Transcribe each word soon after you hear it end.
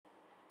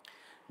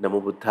Namo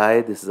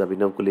Buddhaya, this is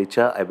Abhinav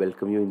Kulecha. I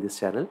welcome you in this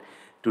channel.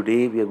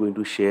 Today we are going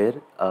to share,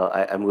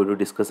 I am going to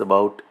discuss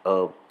about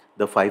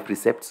the five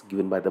precepts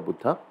given by the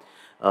Buddha.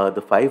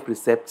 The five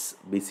precepts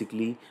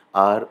basically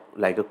are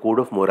like a code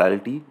of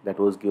morality that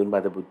was given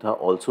by the Buddha,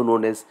 also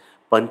known as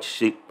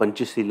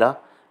Panchashila,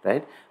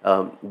 right?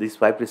 These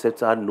five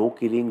precepts are no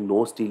killing,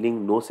 no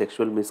stealing, no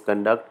sexual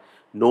misconduct,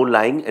 no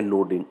lying, and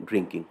no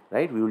drinking,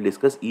 right? We will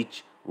discuss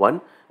each one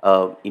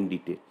in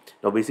detail.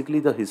 Now, basically,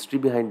 the history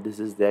behind this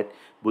is that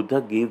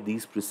Buddha gave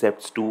these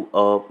precepts to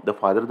the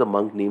father of the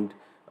monk named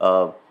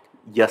uh,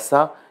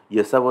 Yasa.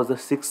 Yasa was the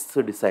sixth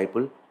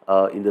disciple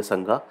in the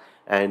Sangha,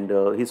 and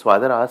his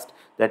father asked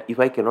that if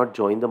I cannot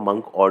join the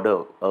monk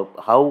order,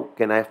 how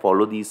can I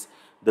follow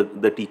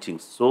the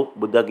teachings? So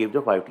Buddha gave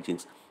the five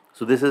teachings.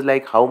 So this is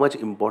like how much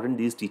important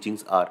these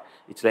teachings are.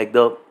 It's like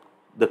the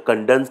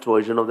condensed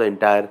version of the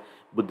entire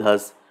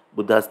Buddha's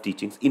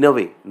teachings in a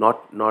way.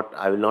 Not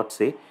I will not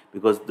say,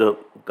 because the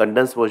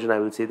condensed version I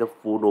will say the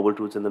Four Noble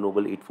Truths and the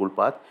Noble Eightfold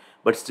Path.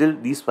 But still,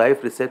 these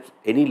five precepts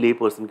any lay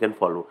person can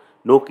follow.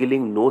 No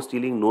killing, no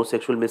stealing, no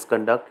sexual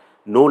misconduct,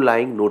 no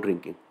lying, no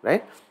drinking.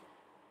 Right?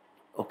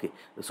 Okay,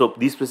 so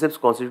these precepts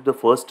constitute the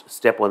first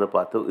step on the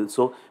path.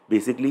 So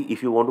basically,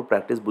 if you want to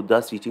practice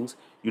Buddha's teachings,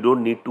 you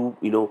don't need to,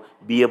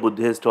 be a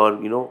Buddhist or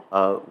there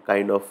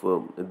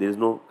is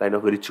no kind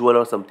of ritual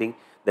or something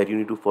that you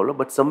need to follow.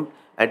 But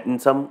in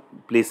some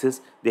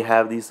places they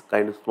have these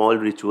kind of small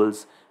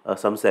rituals,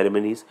 some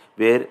ceremonies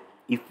where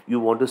if you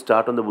want to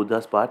start on the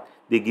Buddha's path,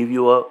 they give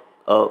you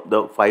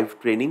the five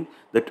training,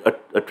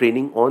 a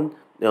training on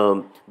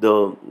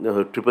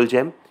the triple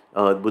gem,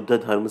 Buddha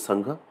Dharma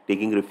Sangha,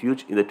 taking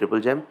refuge in the triple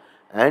gem,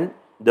 and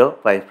the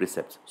five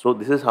precepts. So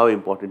this is how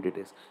important it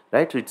is,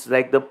 right? So it's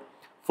like the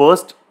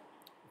first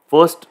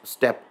first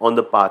step on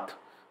the path,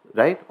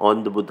 right,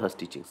 on the Buddha's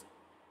teachings,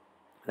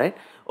 right?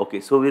 Okay,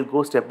 so we'll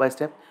go step by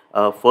step.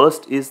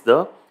 First is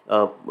the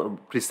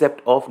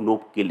precept of no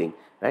killing,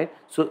 right?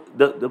 So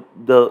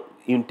the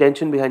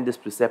intention behind this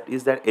precept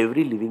is that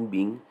every living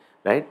being,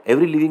 right,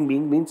 every living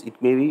being means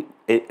it may be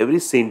every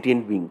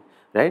sentient being,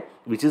 right,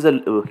 which is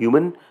a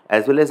human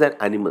as well as an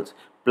animals,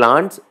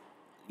 plants.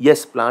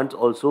 Yes, plants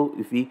also,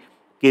 if we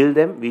kill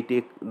them, we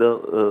take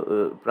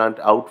the plant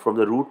out from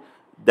the root,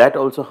 that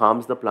also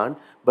harms the plant.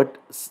 But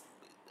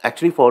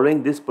actually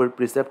following this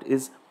precept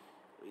is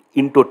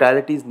in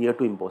totality is near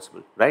to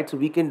impossible, right? So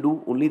we can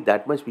do only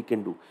that much we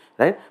can do,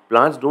 right?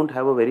 Plants don't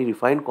have a very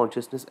refined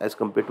consciousness as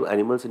compared to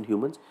animals and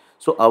humans.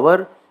 So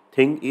our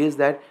thing is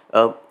that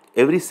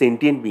every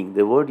sentient being,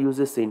 the word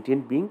uses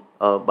sentient being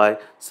by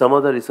some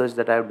of the research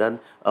that I have done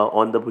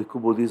on the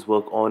Bhikkhu Bodhi's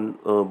work on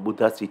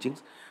Buddha's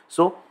teachings.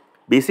 So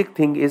basic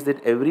thing is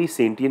that every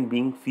sentient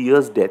being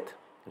fears death,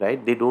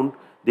 right? They don't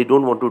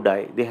want to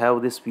die. They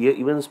have this fear,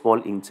 even a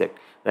small insect,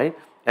 right?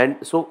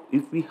 And so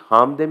if we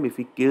harm them, if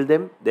we kill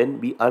them,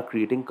 then we are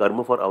creating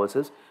karma for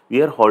ourselves.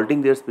 We are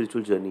halting their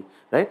spiritual journey,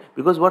 right?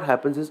 Because what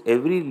happens is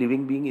every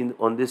living being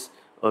on this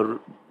or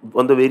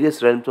on the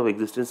various realms of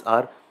existence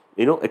are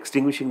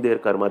extinguishing their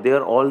karma. They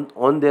are all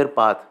on their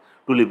path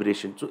to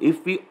liberation. So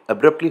if we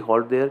abruptly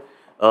halt their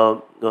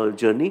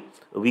journey,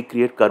 we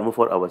create karma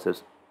for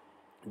ourselves.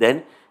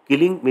 Then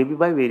killing may be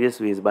by various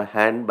ways: by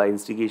hand, by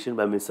instigation,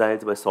 by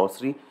missiles, by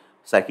sorcery,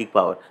 psychic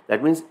power.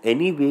 That means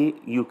any way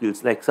you kill.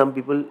 Like some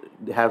people,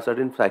 they have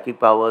certain psychic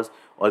powers,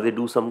 or they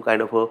do some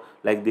kind of a,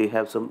 like they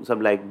have some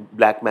like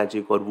black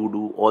magic or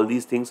voodoo. All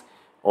these things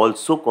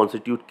also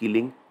constitute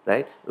killing,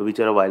 right? Which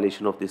are a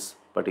violation of this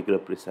particular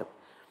precept.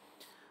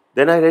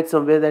 Then I read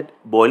somewhere that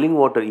boiling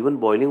water, even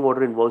boiling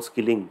water involves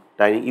killing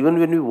tiny. Even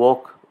when we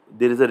walk,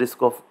 there is a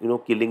risk of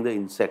killing the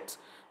insects,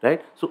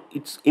 right? So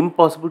it's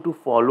impossible to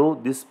follow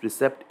this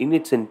precept in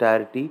its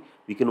entirety.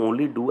 We can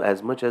only do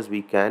as much as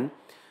we can.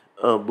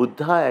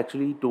 Buddha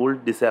actually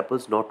told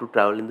disciples not to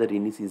travel in the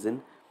rainy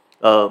season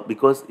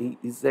because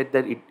he said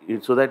that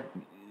so that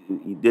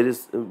there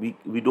is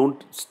we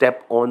don't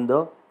step on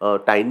the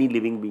tiny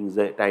living beings,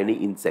 the tiny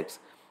insects.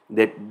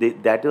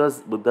 That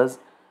was Buddha's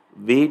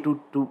way to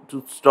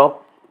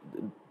stop,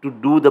 to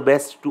do the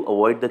best to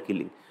avoid the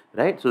killing,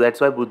 right? So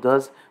that's why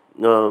Buddha's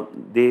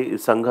they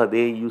Sangha,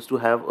 they used to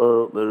have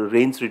a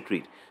rains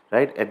retreat,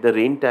 right? At the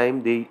rain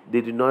time, they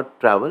did not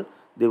travel.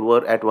 They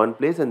were at one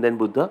place, and then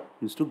Buddha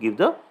used to give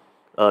the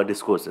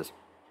discourses,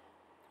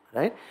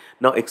 right?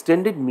 Now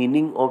extended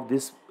meaning of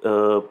this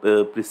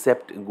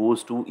precept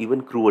goes to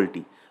even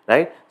cruelty,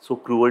 right? So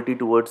cruelty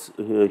towards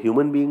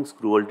human beings,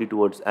 cruelty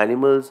towards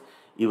animals,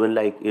 even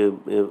like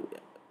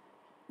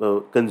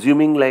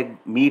consuming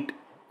like meat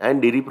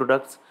and dairy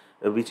products,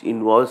 which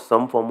involves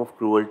some form of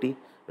cruelty,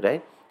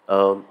 right?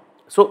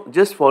 So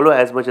just follow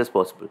as much as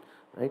possible,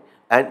 right?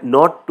 And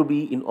not to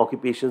be in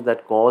occupations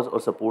that cause or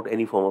support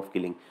any form of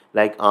killing,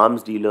 like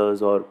arms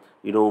dealers, or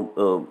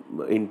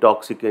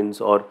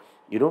intoxicants, or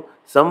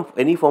some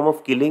any form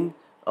of killing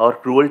or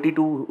cruelty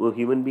to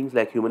human beings,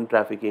 like human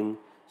trafficking,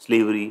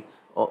 slavery.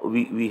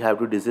 We have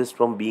to desist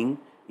from being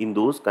in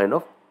those kind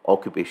of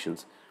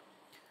occupations.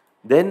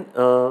 Then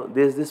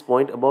there's this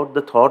point about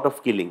the thought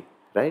of killing,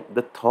 right?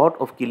 The thought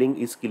of killing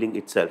is killing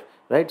itself,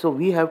 right? So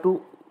we have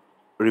to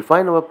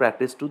refine our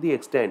practice to the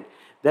extent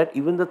that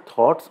even the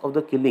thoughts of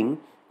the killing,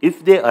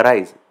 if they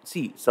arise,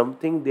 see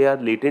something, they are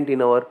latent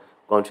in our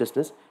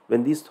consciousness.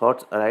 When these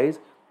thoughts arise,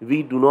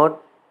 we do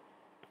not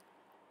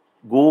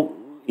go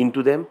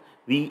into them.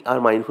 We are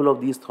mindful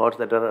of these thoughts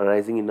that are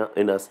arising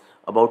in us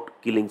about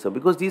killing some,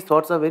 because these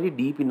thoughts are very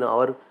deep in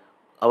our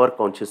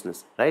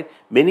consciousness, right?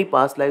 Many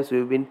past lives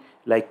we've been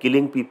like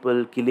killing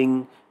people,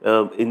 killing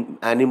in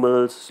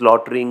animals,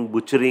 slaughtering,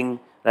 butchering,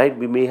 right?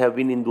 We may have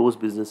been in those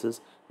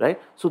businesses,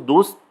 right? So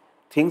those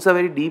things are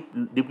very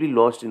deeply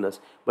lodged in us.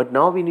 But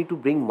now we need to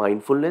bring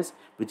mindfulness,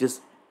 which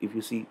is, if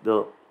you see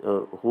the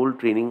whole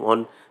training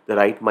on the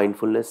right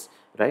mindfulness,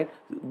 right?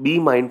 Be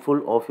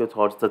mindful of your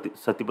thoughts,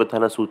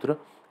 Satipatthana Sutra,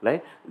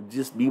 right?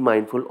 Just be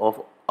mindful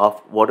of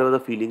whatever the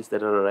feelings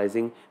that are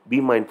arising. Be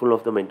mindful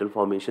of the mental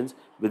formations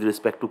with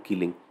respect to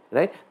killing,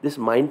 right? This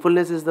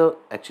mindfulness is the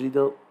actually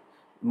the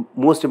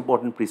most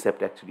important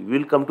precept. Actually, we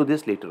will come to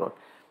this later on,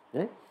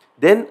 right?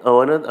 Then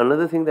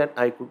another thing that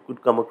I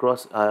could come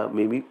across,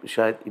 maybe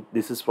shayad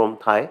this is from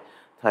Thai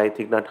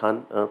Thich Nhat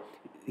Hanh.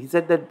 He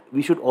said that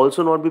we should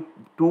also not be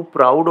too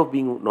proud of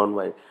being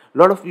non-violent. A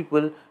lot of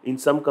people in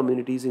some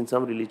communities, in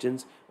some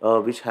religions,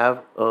 which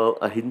have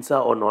ahimsa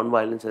or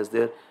non-violence as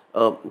their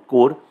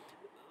core,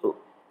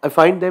 I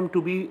find them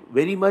to be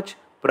very much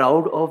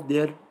proud of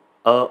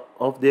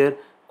their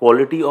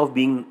quality of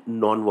being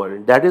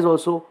non-violent. That is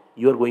also,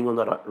 you are going on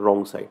the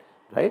wrong side,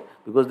 right?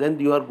 Because then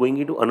you are going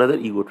into another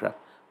ego trap.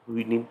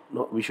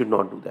 We should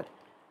not do that.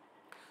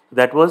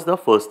 That was the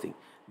first thing.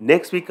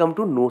 Next, we come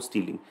to no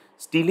stealing.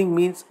 Stealing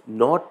means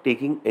not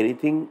taking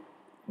anything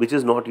which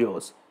is not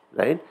yours,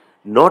 right?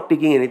 Not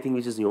taking anything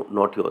which is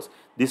not yours.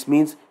 This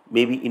means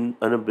maybe in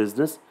a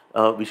business,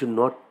 we should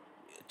not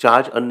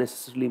charge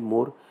unnecessarily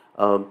more.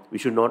 We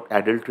should not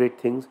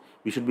adulterate things.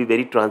 We should be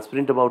very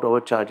transparent about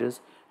our charges.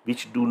 We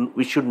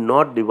should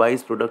not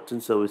devise products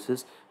and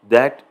services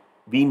that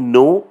we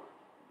know.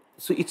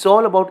 So it's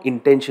all about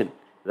intention,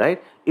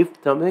 right? If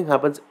something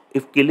happens,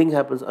 if killing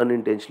happens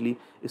unintentionally,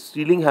 if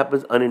stealing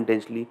happens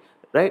unintentionally,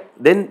 right,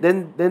 then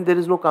there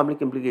is no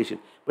karmic implication.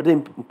 But the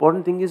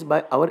important thing is,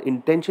 by our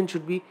intention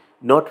should be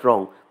not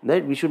wrong,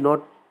 right? We should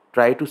not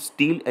try to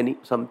steal any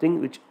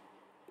something which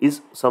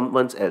is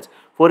someone's else.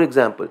 For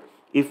example,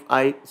 if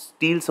I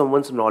steal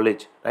someone's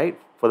knowledge, right,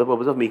 for the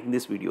purpose of making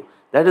this video,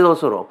 that is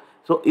also wrong.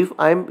 So if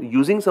I'm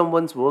using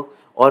someone's work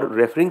or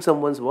referring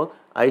someone's work,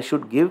 I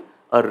should give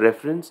a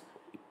reference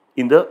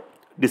in the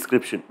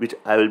description which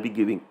I will be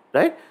giving,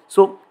 right?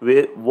 So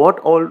what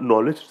all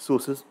knowledge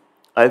sources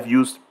I've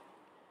used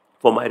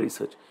for my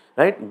research,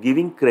 right?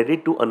 Giving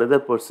credit to another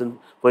person.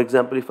 For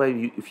example,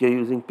 if you're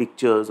using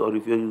pictures, or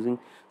if you're using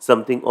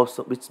something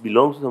which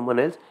belongs to someone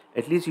else,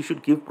 at least you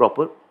should give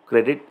proper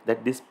credit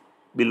that this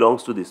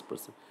belongs to this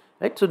person,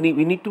 right? So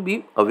we need to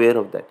be aware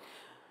of that.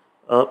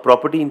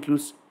 Property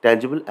includes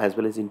tangible as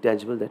well as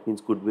intangible. That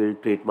means goodwill,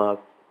 trademark,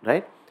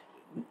 right?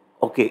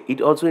 Okay, it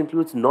also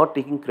includes not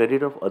taking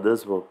credit of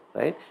others' work,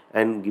 right,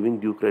 and giving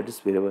due credits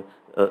wherever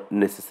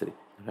necessary,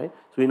 right?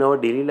 So in our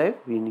daily life,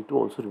 we need to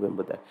also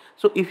remember that.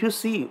 So if you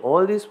see,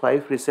 all these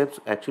five precepts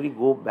actually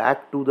go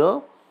back to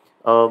the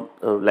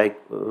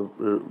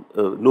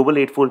noble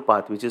eightfold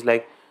path, which is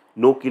like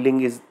no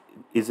killing is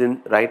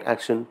in right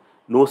action,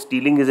 no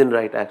stealing is in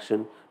right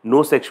action,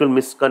 no sexual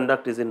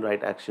misconduct is in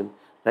right action,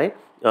 right?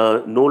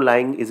 No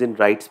lying is in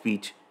right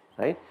speech,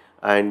 right?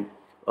 And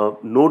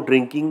no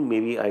drinking,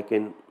 maybe I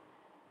can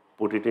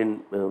put it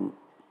in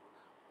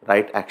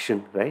right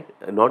action, right?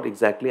 Not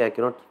exactly, I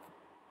cannot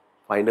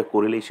find a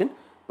correlation,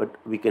 but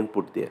we can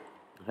put there,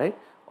 right?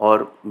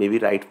 Or maybe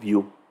right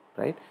view,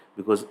 right?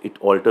 Because it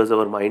alters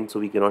our mind, so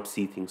we cannot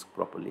see things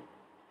properly.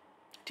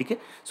 Okay?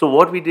 So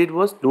what we did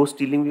was no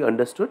stealing, we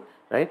understood,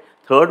 right?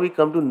 Third, we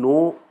come to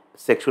no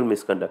sexual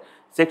misconduct.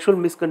 Sexual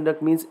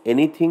misconduct means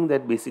anything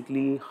that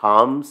basically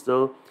harms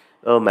the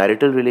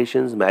marital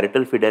relations,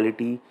 marital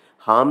fidelity,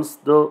 harms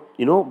the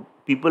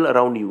people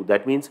around you.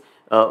 That means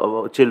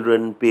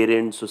children,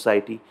 parents,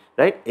 society,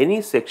 right?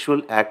 Any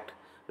sexual act,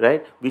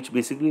 right, which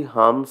basically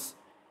harms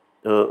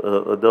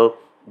the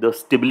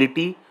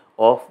stability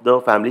of the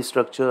family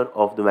structure,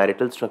 of the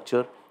marital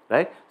structure,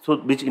 right? So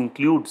which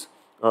includes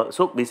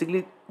so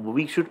basically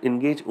we should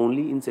engage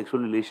only in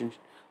sexual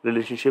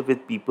relationship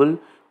with people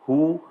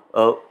who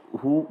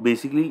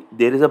basically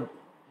there is a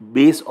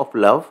base of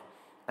love,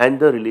 and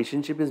the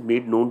relationship is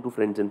made known to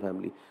friends and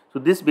family. So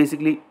this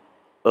basically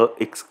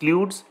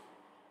excludes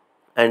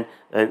and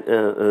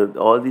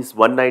all these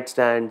one night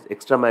stands,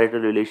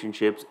 extramarital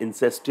relationships,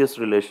 incestuous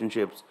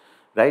relationships,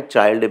 right?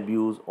 Child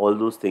abuse, all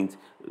those things.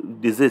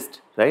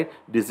 Desist, right?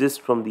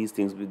 Desist from these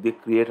things. They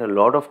create a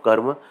lot of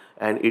karma,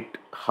 and it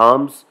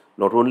harms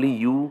not only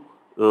you,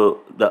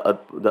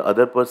 the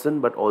other person,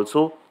 but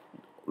also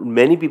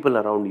many people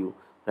around you,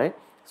 right?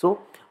 So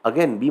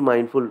again, be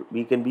mindful.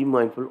 We can be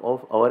mindful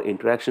of our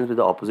interactions with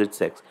the opposite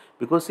sex,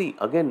 because see,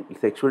 again,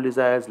 sexual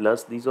desires,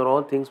 lust, these are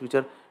all things which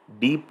are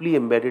deeply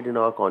embedded in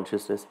our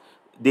consciousness.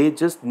 They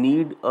just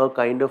need a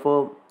kind of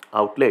a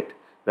outlet,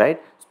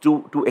 right,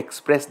 to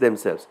express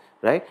themselves,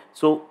 right?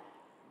 So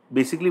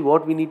basically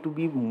what we need to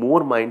be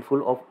more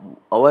mindful of,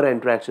 our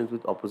interactions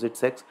with opposite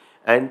sex,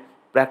 and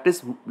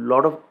practice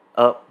lot of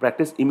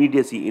practice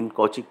immediacy. In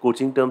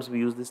coaching terms, we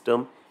use this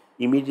term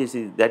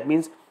immediacy. That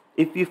means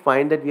if we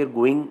find that we are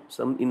going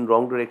some in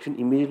wrong direction,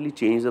 immediately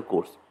change the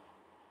course,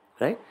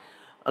 right?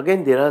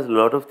 Again, there are a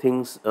lot of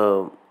things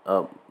uh,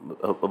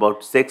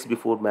 about sex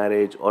before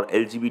marriage or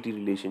LGBT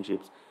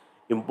relationships.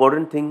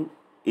 Important thing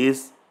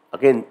is,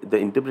 again, the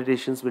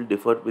interpretations will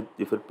differ with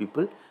different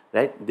people,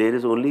 right? There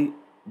is only,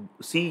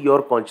 see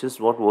your conscience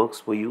what works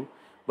for you,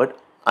 but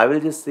I will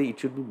just say it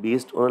should be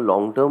based on a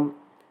long term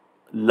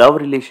love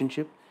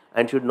relationship,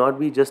 and should not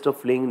be just a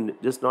fling,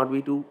 just not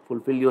be to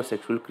fulfill your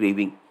sexual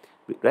craving,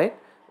 right?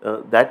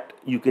 That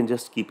you can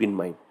just keep in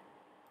mind.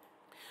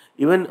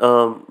 Even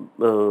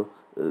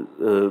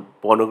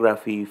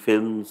pornography,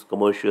 films,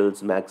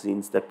 commercials,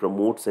 magazines that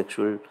promote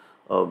sexual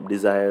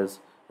desires,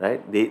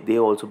 right? They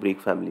also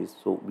break families,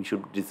 so we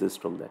should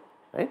desist from that,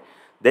 right?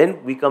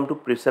 Then we come to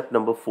precept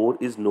number 4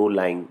 is no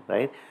lying,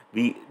 right?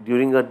 We,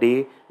 during a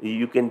day,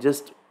 you can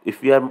just,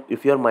 if you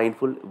are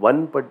mindful,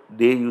 one per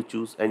day you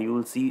choose, and you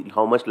will see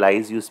how much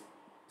lies you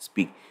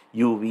speak,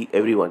 you, we,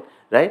 everyone,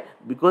 right?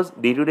 Because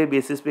day to day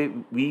basis,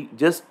 we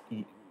just,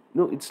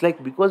 it's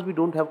like, because we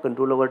don't have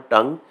control over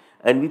tongue,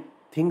 and we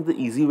think the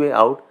easy way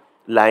out,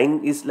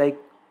 lying is like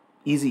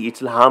easy,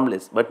 it's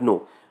harmless, but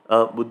no.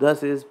 Buddha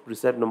says,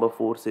 precept number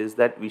 4 says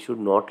that we should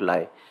not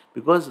lie,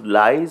 because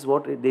lies,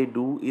 what they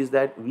do is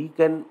that we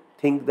can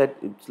think that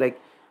it's like,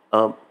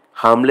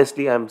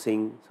 harmlessly I'm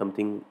saying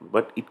something,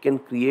 but it can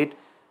create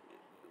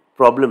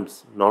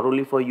problems not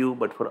only for you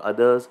but for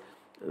others.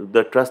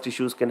 The trust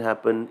issues can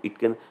happen. It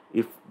can,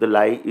 if the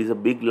lie is a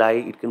big lie,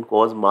 it can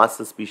cause mass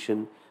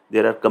suspicion.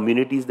 There are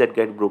communities that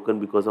get broken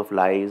because of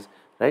lies,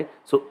 right?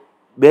 So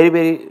very,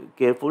 very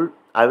careful.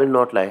 I will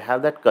not lie,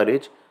 have that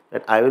courage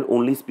that I will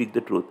only speak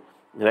the truth,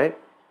 right?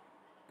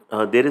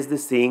 There is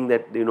this saying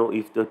that,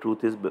 if the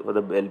truth is for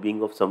the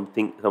well-being of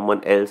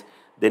someone else,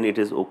 then it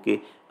is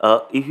okay.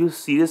 If you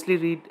seriously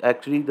read,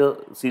 actually the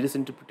serious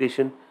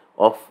interpretation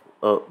of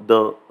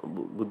the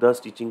Buddha's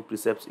teaching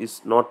precepts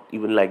is not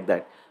even like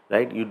that,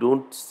 right? You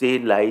don't say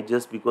lie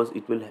just because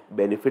it will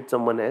benefit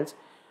someone else.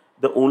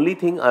 The only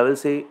thing I will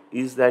say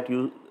is that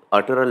you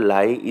utter a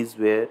lie is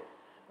where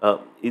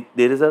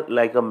there is a,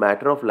 like a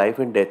matter of life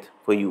and death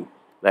for you,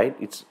 right?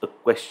 It's a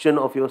question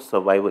of your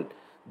survival.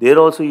 There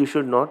also you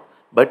should not,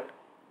 but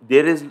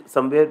there is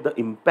somewhere the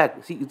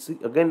impact. See, it's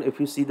again, if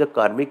you see the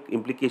karmic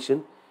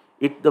implication,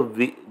 it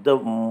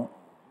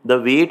the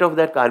weight of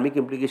that karmic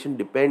implication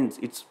depends.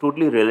 It's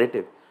totally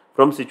relative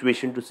from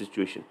situation to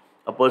situation.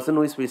 A person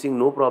who is facing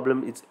no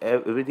problem,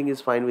 everything is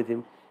fine with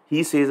him,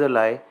 he says a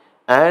lie,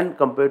 and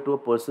compared to a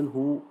person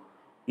who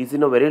is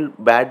in a very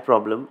bad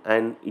problem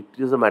and it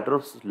is a matter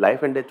of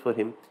life and death for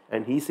him,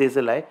 and he says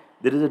a lie,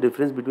 there is a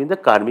difference between the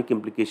karmic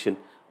implication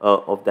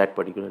of that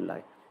particular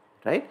lie,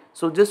 right?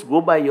 So just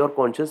go by your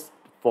conscience,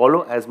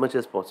 follow as much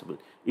as possible.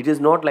 It is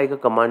not like a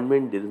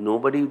commandment. There is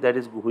nobody that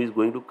is who is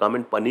going to come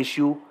and punish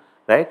you,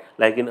 right?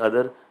 Like in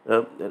other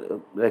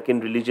like in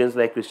religions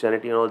like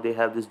Christianity and all, they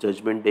have this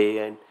judgment day,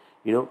 and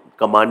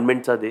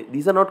commandments are there.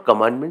 These are not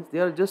commandments, they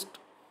are just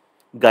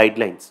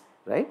guidelines,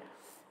 right?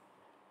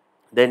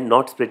 Then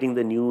not spreading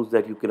the news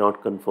that you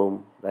cannot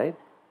confirm, right?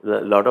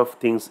 A lot of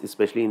things,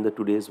 especially in the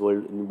today's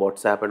world, in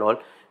WhatsApp and all,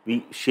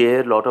 we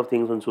share a lot of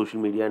things on social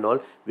media and all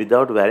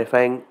without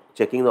verifying,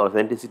 checking the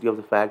authenticity of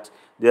the facts.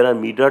 There are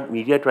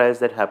media trials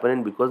that happen,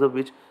 and because of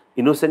which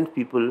innocent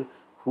people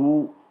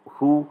who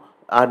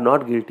are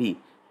not guilty,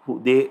 who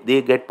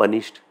they get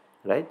punished,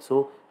 right?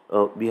 So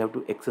we have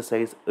to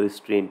exercise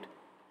restraint,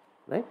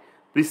 right?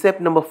 Precept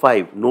number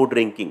 5, no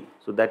drinking.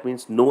 So that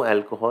means no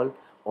alcohol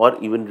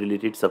or even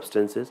related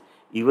substances.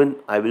 Even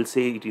I will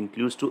say it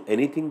includes to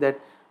anything that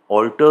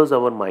alters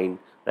our mind,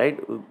 right?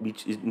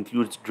 Which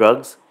includes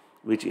drugs,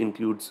 which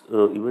includes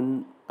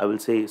even I will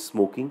say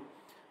smoking.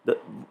 the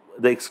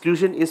the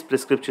exclusion is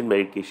prescription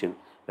medication,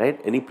 right?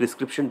 Any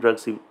prescription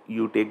drugs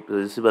you take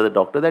suggested by the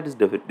doctor, that is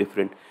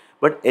different.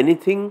 But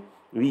anything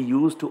we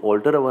use to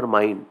alter our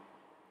mind,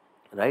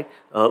 right?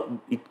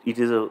 It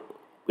is a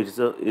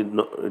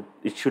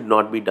it should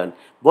not be done.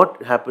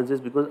 What happens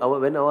is, because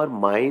when our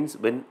minds,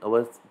 when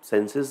our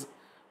senses,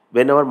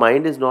 when our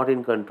mind is not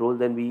in control,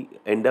 then we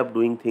end up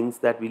doing things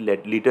that we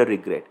later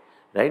regret,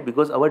 right?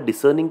 Because our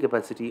discerning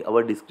capacity,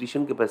 our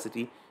discretion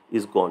capacity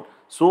is gone.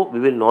 So we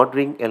will not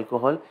drink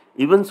alcohol.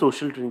 Even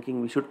social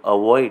drinking we should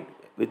avoid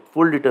with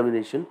full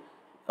determination.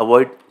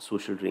 Avoid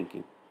social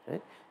drinking,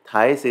 right?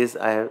 Thai says,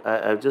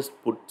 I've just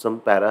put some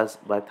paras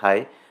by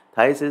Thai.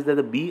 Thai says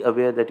that be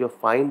aware that your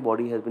fine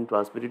body has been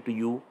transmitted to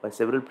you by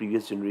several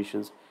previous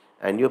generations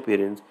and your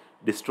parents.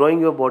 Destroying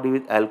your body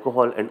with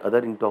alcohol and other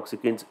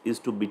intoxicants is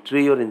to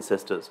betray your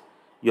ancestors,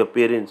 your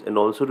parents, and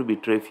also to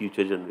betray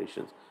future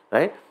generations,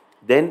 right?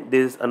 Then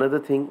there is another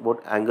thing,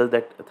 what angle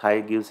that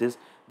Thai gives is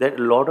that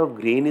a lot of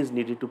grain is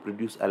needed to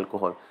produce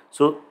alcohol.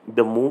 So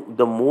the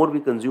more we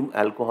consume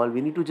alcohol,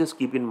 we need to just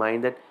keep in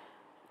mind that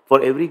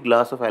for every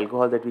glass of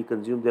alcohol that we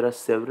consume, there are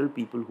several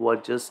people who are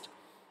just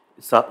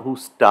who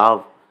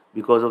starve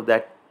because of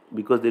that,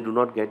 because they do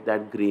not get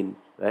that grain,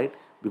 right?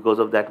 because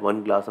of that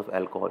one glass of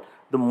alcohol.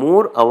 The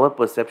more our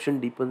perception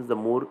deepens, the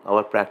more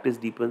our practice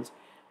deepens,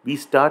 we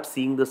start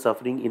seeing the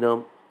suffering in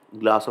a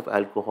glass of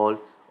alcohol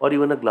or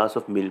even a glass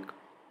of milk.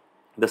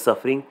 The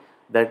suffering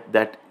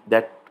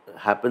that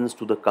happens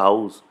to the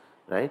cows,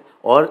 right?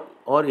 Or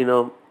in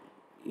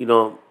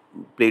a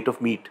plate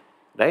of meat,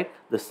 right?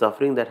 The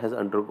suffering that has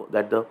undergone,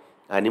 that the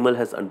animal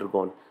has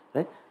undergone,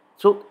 right?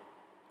 So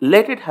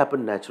let it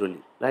happen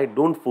naturally, right?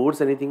 Don't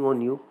force anything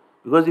on you,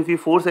 because if you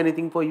force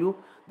anything for you,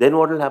 then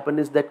what will happen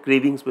is that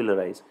cravings will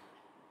arise.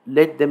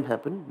 Let them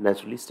happen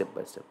naturally, step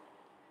by step.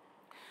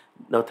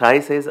 Now, Thai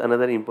says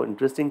another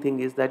interesting thing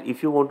is that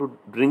if you want to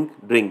drink,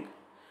 drink,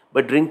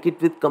 but drink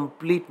it with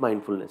complete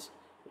mindfulness,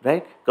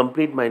 right?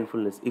 Complete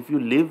mindfulness. If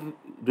you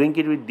drink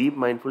it with deep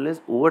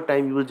mindfulness, over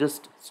time you will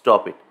just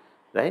stop it,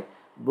 right?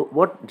 But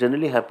what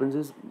generally happens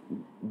is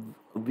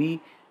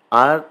we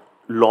are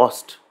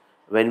lost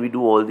when we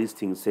do all these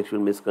things, sexual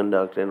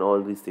misconduct and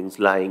all these things,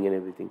 lying and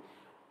everything.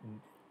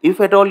 If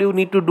at all you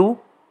need to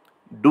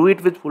do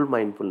it with full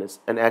mindfulness.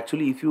 And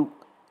actually, if you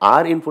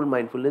are in full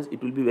mindfulness,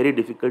 it will be very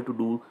difficult to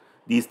do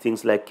these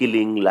things like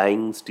killing,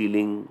 lying,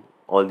 stealing,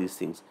 all these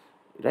things,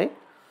 right?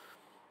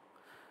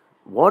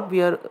 What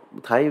we are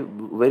Thai,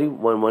 very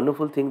one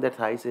wonderful thing that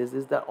Thai says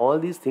is that all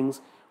these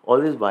things, all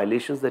these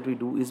violations that we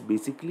do is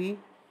basically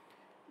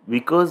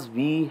because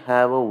we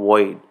have a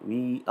void.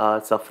 We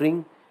are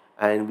suffering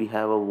and we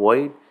have a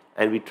void,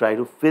 and we try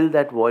to fill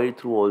that void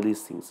through all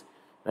these things,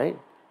 right?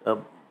 Uh,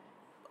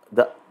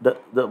 the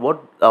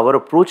what our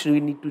approach we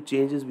need to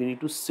change is we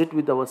need to sit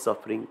with our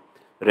suffering,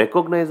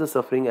 recognize the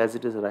suffering as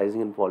it is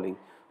arising and falling,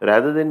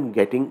 rather than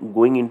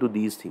going into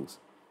these things,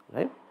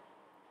 right?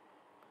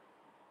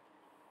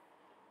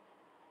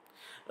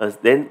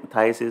 Then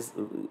Thai says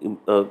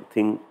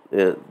thing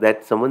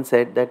that someone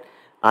said that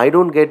I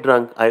don't get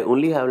drunk. I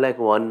only have like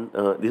one.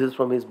 This is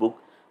from his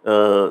book,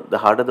 The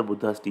Heart of the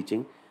Buddha's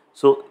Teaching.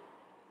 So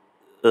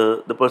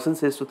the person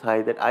says to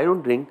Thai that I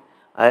don't drink.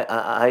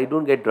 I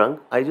don't get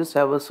drunk. I just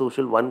have a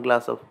social one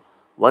glass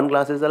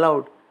is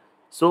allowed.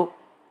 So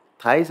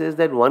Thai says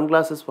that one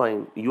glass is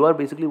fine. You are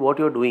basically what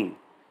you are doing.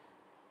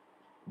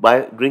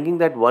 By drinking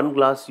that one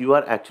glass, you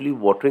are actually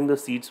watering the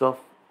seeds of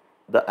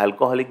the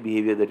alcoholic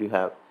behavior that you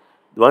have.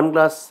 One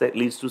glass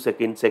leads to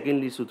second,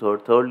 second leads to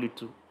third, third leads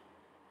to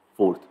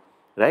fourth,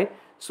 right?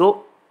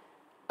 So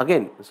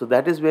again, so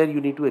that is where you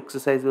need to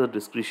exercise your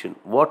discretion.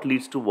 What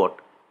leads to what,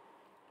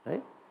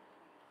 right?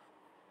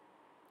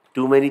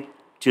 Too many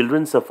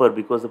children suffer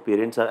because the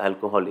parents are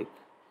alcoholic.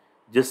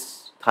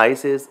 Just Thai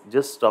says,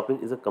 just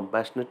stopping is a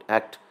compassionate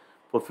act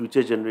for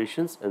future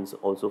generations and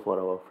also for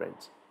our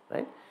friends,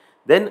 right?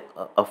 Then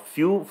a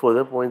few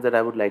further points that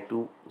I would like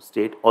to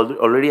state.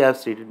 Already I have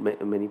stated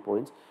many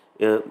points,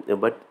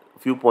 but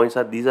few points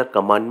are, these are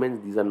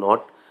commandments. These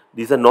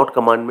are not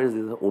commandments.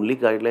 These are only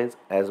guidelines.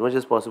 As much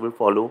as possible,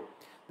 follow.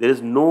 There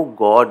is no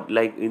God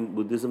like in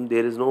Buddhism.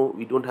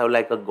 We don't have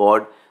like a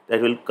God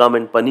that will come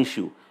and punish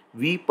you.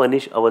 We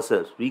punish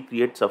ourselves. We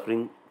create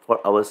suffering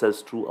for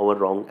ourselves through our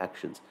wrong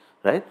actions,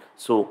 right?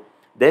 So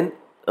then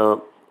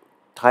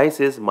Thai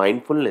says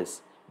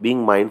mindfulness,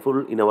 being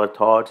mindful in our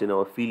thoughts, in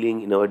our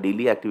feeling, in our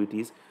daily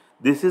activities.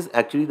 This is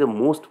actually the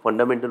most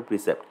fundamental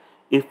precept.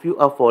 If you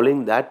are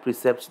following that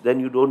precepts,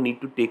 then you don't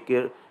need to take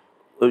care.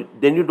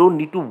 Then you don't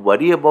need to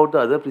worry about the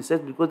other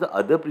precepts, because the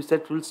other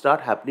precepts will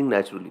start happening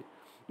naturally.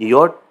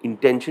 Your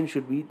intention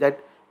should be that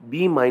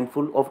be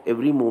mindful of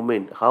every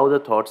moment, how the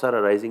thoughts are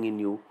arising in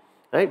you,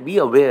 right? Be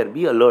aware,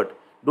 be alert.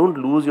 Don't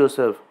lose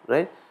yourself,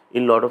 right?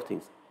 In lot of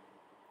things.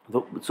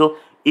 So,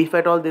 if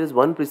at all there is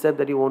one precept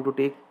that you want to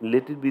take,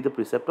 let it be the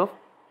precept of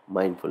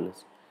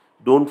mindfulness.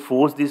 Don't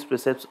force these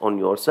precepts on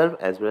yourself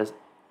as well as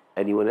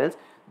anyone else.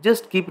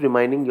 Just keep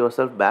reminding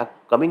yourself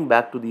coming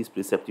back to these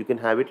precepts. You can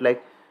have it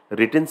like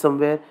written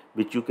somewhere,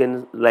 which you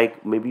can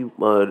like maybe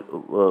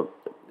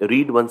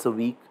read once a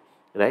week,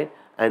 right?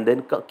 And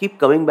then keep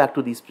coming back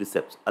to these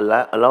precepts.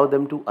 Allow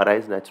them to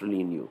arise naturally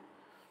in you.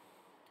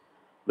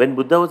 When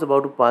Buddha was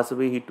about to pass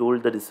away, he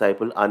told the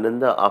disciple,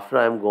 Ananda, after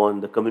I am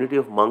gone, the community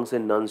of monks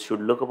and nuns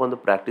should look upon the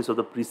practice of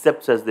the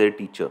precepts as their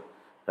teacher,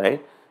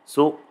 right?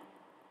 So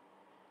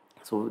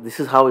this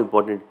is how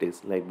important it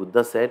is. Like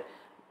Buddha said,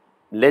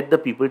 let the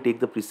people take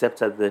the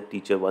precepts as their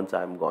teacher once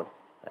I am gone,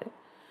 right?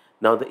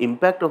 Now, the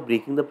impact of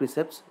breaking the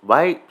precepts,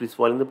 why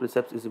following the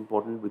precepts is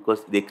important,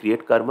 because they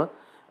create karma,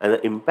 and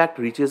the impact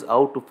reaches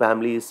out to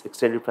families,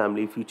 extended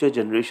family, future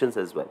generations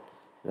as well,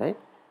 right?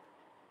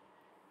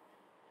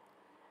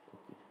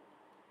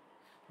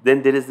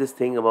 Then there is this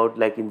thing about,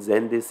 like in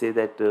Zen, they say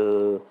that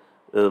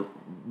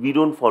we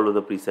don't follow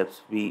the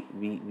precepts. We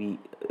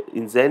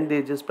in Zen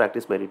they just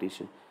practice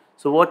meditation.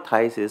 So what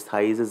Thai says,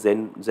 Thai is a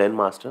Zen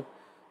master.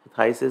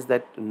 Thai says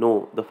that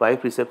no, the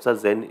five precepts are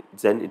Zen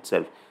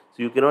itself.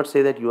 So you cannot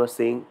say that you are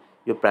saying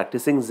you're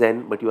practicing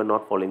Zen, but you are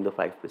not following the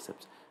five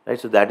precepts, right?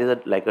 So that is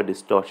like a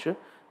distortion.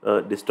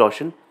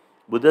 Distortion.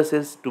 Buddha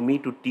says, to me,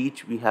 to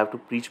teach, we have to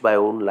preach by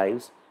our own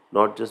lives,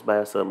 not just by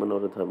a sermon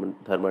or a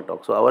dharma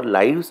talk. So our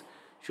lives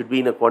should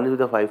be in accordance with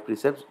the five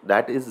precepts.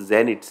 That is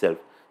Zen itself.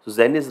 So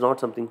Zen is not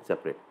something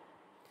separate.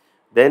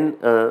 Then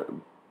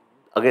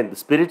again, the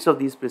spirits of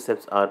these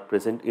precepts are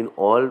present in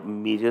all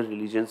major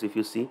religions, if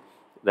you see,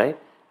 right?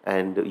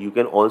 And you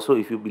can also,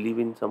 if you believe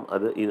in some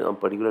other, in a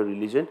particular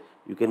religion,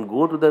 you can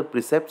go to the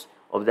precepts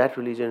of that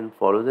religion and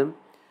follow them.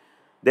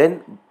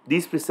 Then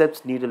these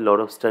precepts need a lot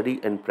of study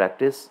and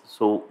practice,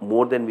 so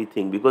more than we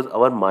think, because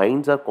our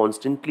minds are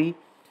constantly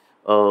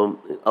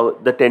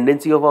the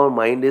tendency of our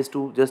mind is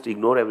to just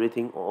ignore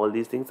everything, all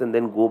these things, and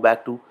then go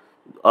back to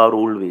our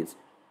old ways.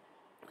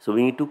 So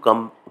we need to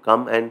come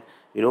and,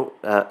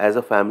 as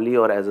a family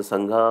or as a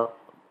sangha,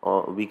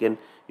 we can,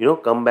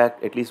 come back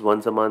at least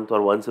once a month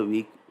or once a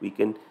week. We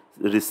can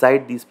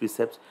recite these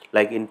precepts,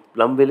 like in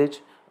Plum Village,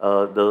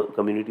 the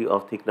community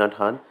of Thich Nhat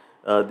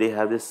Hanh. They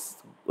have this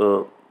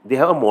they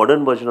have a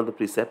modern version of the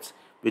precepts,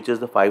 which is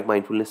the 5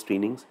 mindfulness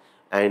trainings.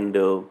 And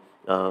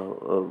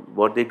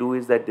what they do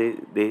is that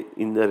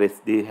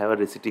they have a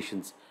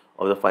recitations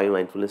of the 5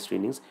 mindfulness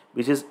trainings,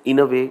 which is in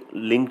a way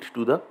linked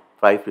to the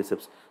 5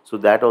 precepts. So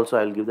that also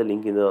I'll give the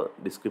link in the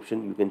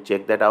description. You can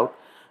check that out.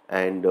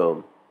 And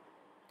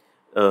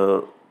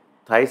uh,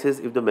 Thai says,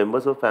 if the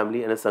members of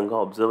family and a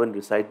sangha observe and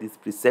recite these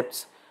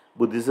precepts,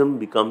 Buddhism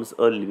becomes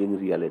a living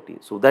reality.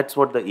 So that's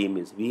what the aim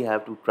is. We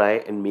have to try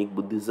and make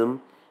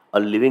Buddhism a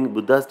living,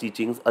 Buddha's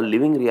teachings a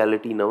living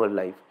reality in our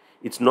life.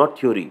 It's not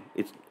theory.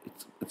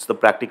 It's the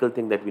practical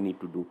thing that we need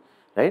to do,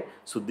 right?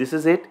 So this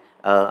is it.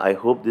 I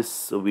hope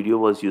this video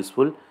was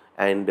useful,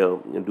 and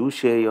do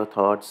share your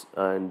thoughts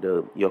and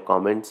your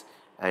comments,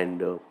 and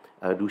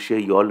do share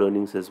your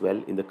learnings as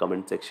well in the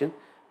comment section.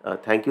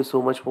 Thank you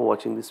so much for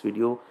watching this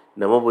video.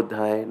 Namo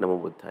Buddhaya,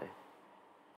 Namo Buddhaya.